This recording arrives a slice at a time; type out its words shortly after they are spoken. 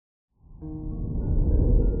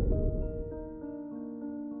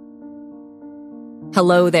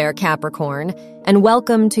Hello there, Capricorn, and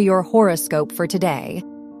welcome to your horoscope for today,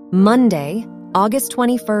 Monday, August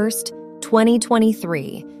 21st,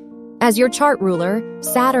 2023. As your chart ruler,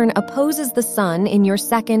 Saturn opposes the Sun in your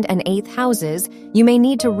 2nd and 8th houses. You may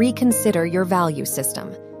need to reconsider your value system.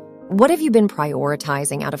 What have you been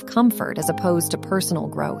prioritizing out of comfort as opposed to personal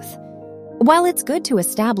growth? While it's good to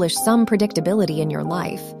establish some predictability in your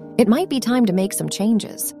life, it might be time to make some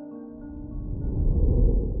changes.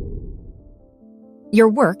 Your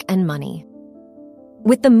work and money.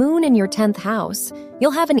 With the moon in your 10th house,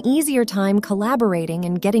 you'll have an easier time collaborating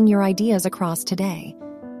and getting your ideas across today.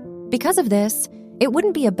 Because of this, it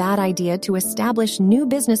wouldn't be a bad idea to establish new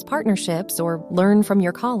business partnerships or learn from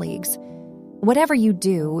your colleagues. Whatever you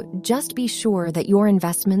do, just be sure that your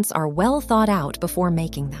investments are well thought out before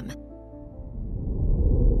making them.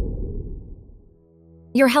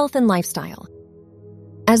 Your health and lifestyle.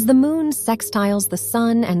 As the moon sextiles the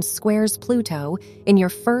sun and squares Pluto in your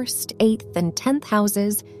 1st, 8th, and 10th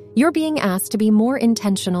houses, you're being asked to be more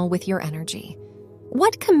intentional with your energy.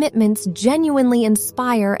 What commitments genuinely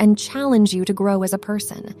inspire and challenge you to grow as a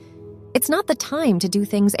person? It's not the time to do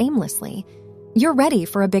things aimlessly. You're ready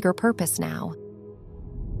for a bigger purpose now.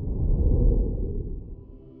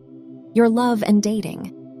 Your love and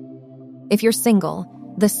dating. If you're single,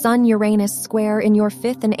 the Sun-Uranus square in your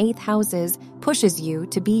 5th and 8th houses pushes you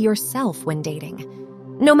to be yourself when dating.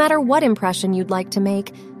 No matter what impression you'd like to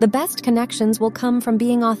make, the best connections will come from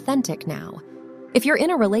being authentic now. If you're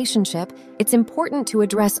in a relationship, it's important to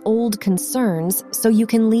address old concerns so you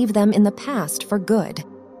can leave them in the past for good.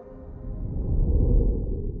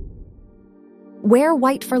 Wear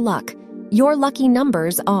white for luck. Your lucky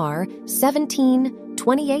numbers are 17,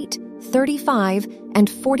 28, 35, and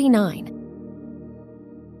 49.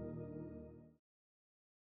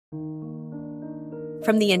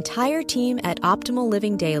 From the entire team at Optimal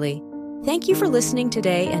Living Daily, thank you for listening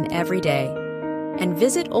today and every day. And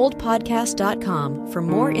visit oldpodcast.com for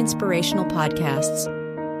more inspirational podcasts.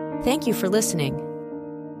 Thank you for listening.